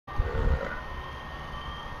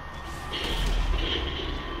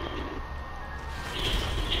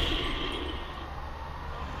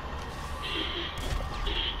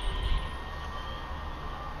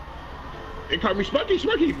caught me Sparky,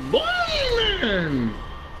 Sparky, boy, man.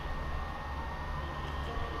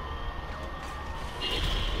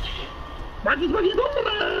 Sparky, Sparky, boy,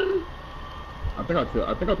 man. I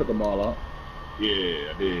think I took them all out.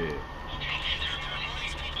 Yeah, I did.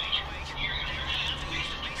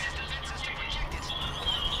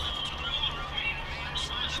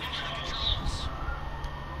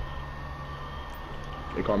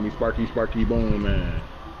 They call me Sparky, Sparky, boom, man.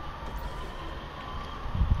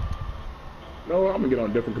 No, I'm gonna get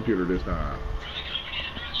on a different computer this time.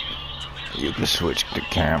 You can switch the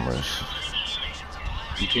cameras.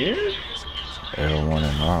 You can? L1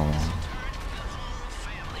 and R1.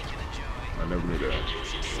 I never knew that.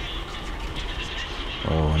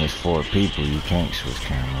 Oh, when it's 4 people, you can't switch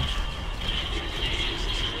cameras.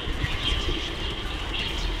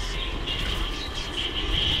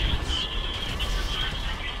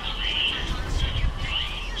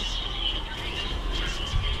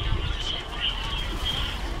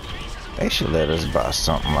 They should let us buy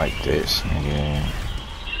something like this, nigga.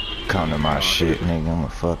 Come to my shit, nigga. I'ma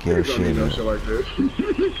fuck your shit up. Shit like this.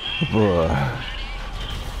 Boy.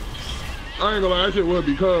 I ain't gonna lie, that shit would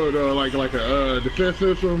be cold, like a defense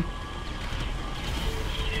system.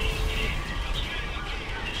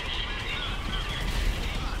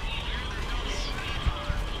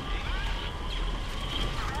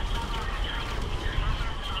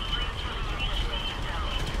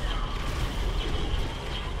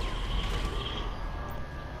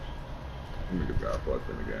 Niggas got fucked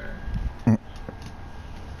in the game.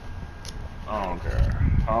 I don't care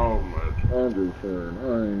how much Andrew for I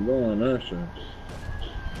ain't going that shit.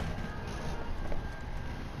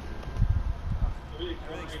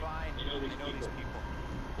 Everything's fine. You know these people.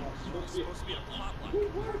 It's supposed to be a potluck. Who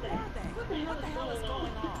were they? What the hell is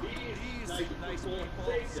going on? These nice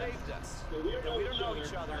people saved us. We don't know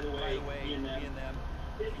each other, by the way, me and them.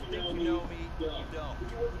 You think you know me, you don't.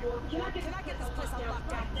 Can I get this place on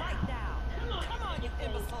lockdown right now? Come on, you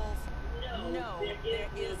imbeciles. No, there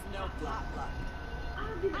is no potluck. I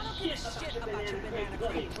don't give a shit about your banana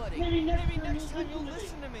cream pudding. Maybe next time you'll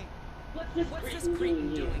listen to me. What's this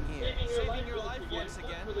cretin doing here? Saving your life once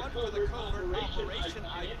again, under the covert operation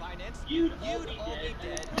I financed, you'd all be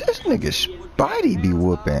dead. This nigga Spidey be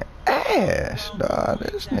whooping ass, dawg.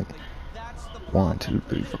 This nigga. 1, 2,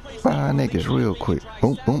 3, 4, 5 niggas real quick.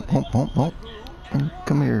 Boom, boom, boom, boom, boom.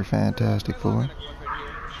 Come here, Fantastic Four.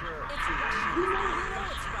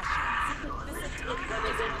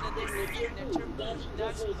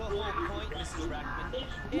 That's the whole point, Mrs. Rackman.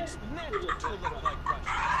 It's meant to look like Russia.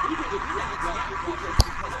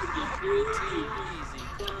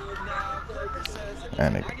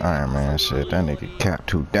 That nigga Iron Man said that nigga Cap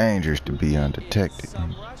too dangerous to be undetected.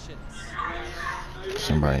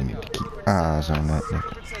 Somebody need to keep eyes on that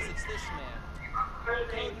nigga.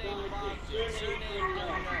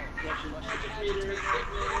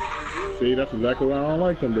 See, that's exactly why I don't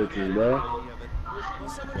like them bitches, bro.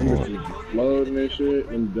 Them bitches loading this shit,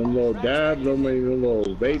 and them little dabs, them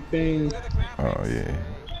little vape things. Oh yeah.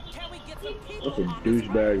 That's some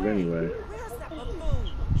douchebags anyway.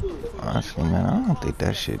 Honestly, man, I don't think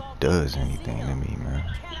that shit does anything to me, man.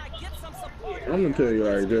 I'm gonna tell you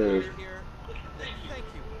like this.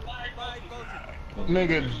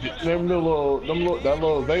 Nigga, that little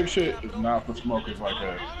vape shit is not for smokers like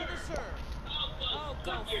us.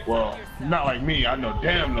 Well, not like me. I know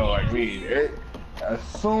damn no like me. As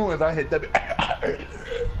soon as I hit that,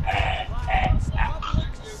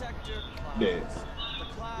 dead.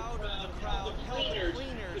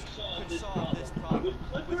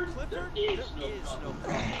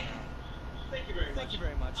 Thank you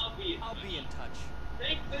very much. I'll be in touch.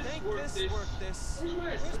 Think this, work this.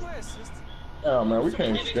 Where's my assistant? Oh man, we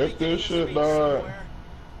can't skip this shit, dog.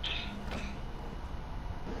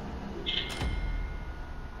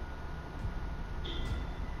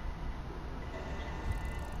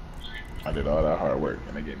 I did all that hard work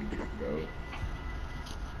and they gave me go.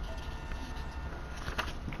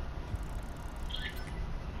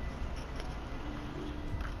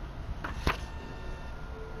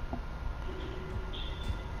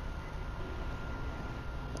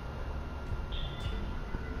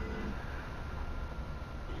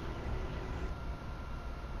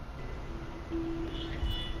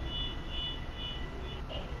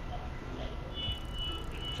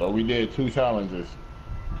 So we did 2 challenges.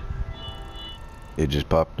 It just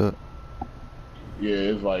popped up. Yeah,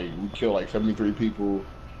 it's like we killed like 73 people,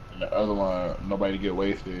 and the other one nobody get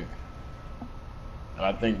wasted. And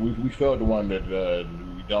I think we failed the one that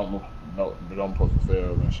we don't supposed to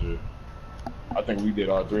fail and shit. I think we did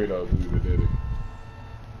all 3 of those. We did it.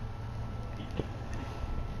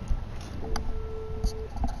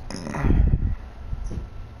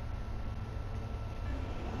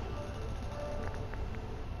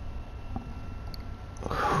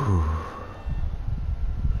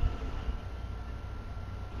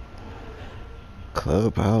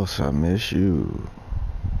 Clubhouse, I miss you.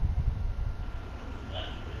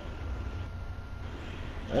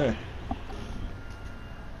 Hey.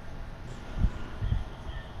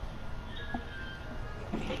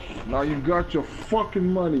 Now you got your fucking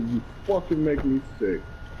money. You fucking make me sick.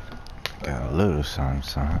 Got a little something,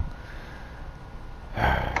 son.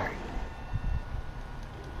 At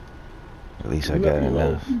least I got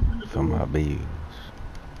enough for my bills.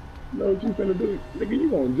 You know what you finna do? Nigga, you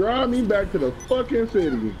gonna drive me back to the fucking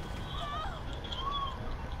city.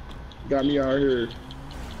 Got me out here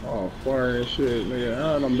all fire and shit, nigga.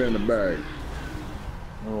 I done been in the bag.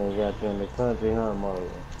 Oh, got you in the country, huh, mother?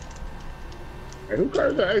 Hey, who car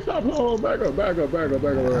is that? Hey, stop, hold on, back up.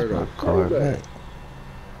 That's my Corvette.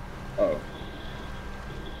 Oh.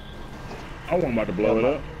 I wasn't about to blow it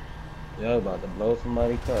up. Yeah, I was about to blow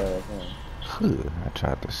somebody's car up, huh? I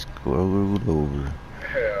tried to scroll over.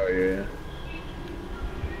 Hell yeah.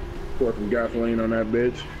 Pour some gasoline on that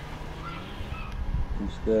bitch. You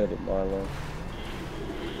scared it, Marlo.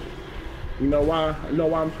 You know why? You know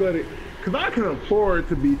why I'm scudded? Cause I can afford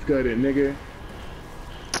to be scudded, nigga.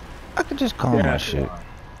 I could just call my shit.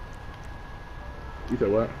 You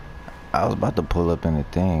said what? I was about to pull up in the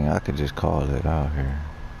thing. I could just call it out here.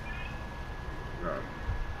 No.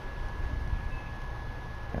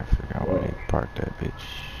 I forgot where they parked that bitch.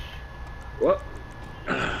 What?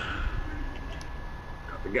 Got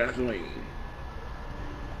the gasoline.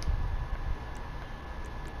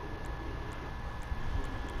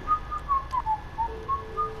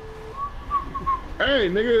 Hey,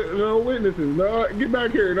 nigga, no witnesses, dog. Get back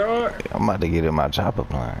here, dog. I'm about to get in my chopper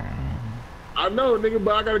plane. I know, nigga,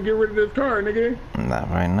 but I gotta get rid of this car, nigga. Not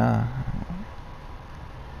right now.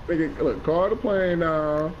 Nigga, look, call the plane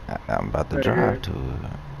now. I'm about to drive to it.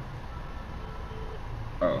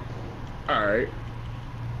 Oh, alright.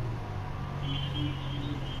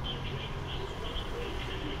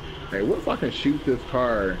 Hey, what if I can shoot this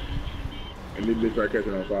car and this bitch right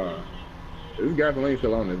catching on fire? This gasoline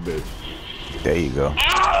still on this bitch. There you go.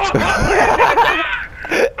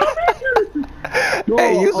 Yo,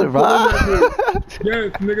 Hey, you survived.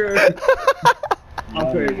 Yes, nigga.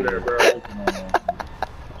 I'm saving that, bro.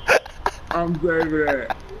 I'm saving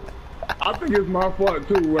that. I think it's my fault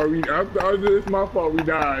too. Where it's my fault we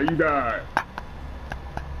died. You died.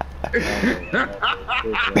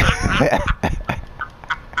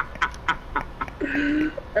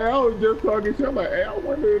 And I was just talking shit. I'm like, hey, I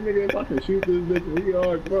wonder nigga if I can shoot this bitch and he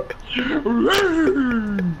all fuck.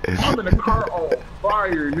 I'm in the car on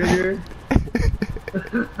fire, nigga.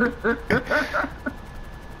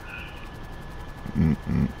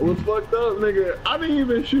 What's fucked up, nigga? I didn't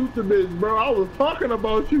even shoot the bitch, bro. I was talking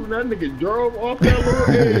about shooting. That nigga drove off that little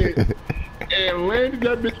edge and landed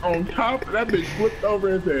that bitch on top. That bitch flipped over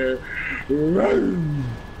and said, "Run."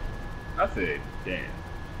 I said, damn.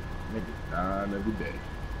 Niggas dying every day.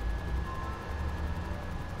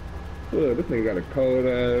 Look, this nigga got a cold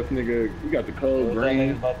ass nigga. You got the cold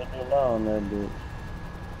green. About to do now on that bitch.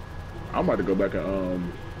 I'm about to go back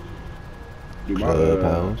and do my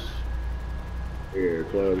Clubhouse. Yeah,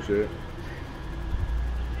 club shit.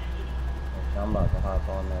 I'm about to hop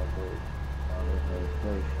on that bitch. On this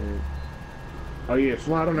little shit. Oh yeah,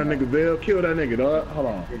 slide on that nigga Bill. Kill that nigga, dog. Hold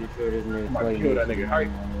on. Pretty sure this nigga I'm about to kill that nigga. How you?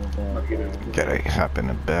 I'm about to get this. Gotta hop in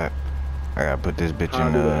the back. I gotta put this bitch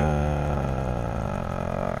in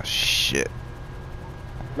shit.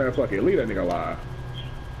 Man, fuck it. Leave that nigga alive.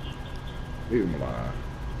 Leave him alive.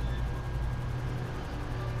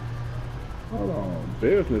 Hold on.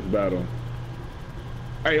 Business battle.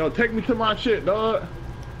 Hey, yo, take me to my shit, dog.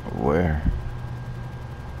 Where?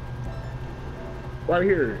 Right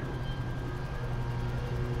here.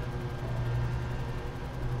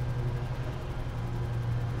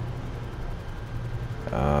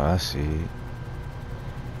 I see.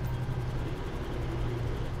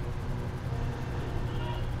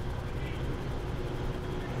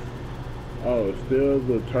 Oh, still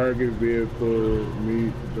the target vehicle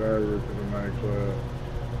meet driver to the nightclub.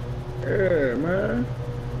 Yeah, man.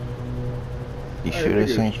 You sure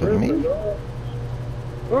this ain't for me?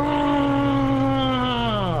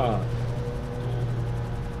 Ah!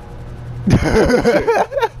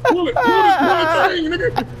 Pull it,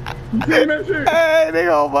 nigga. You seen that shit? Hey,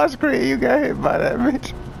 nigga on my screen, you got hit by that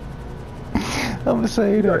bitch. I'ma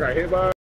say I that. got hit by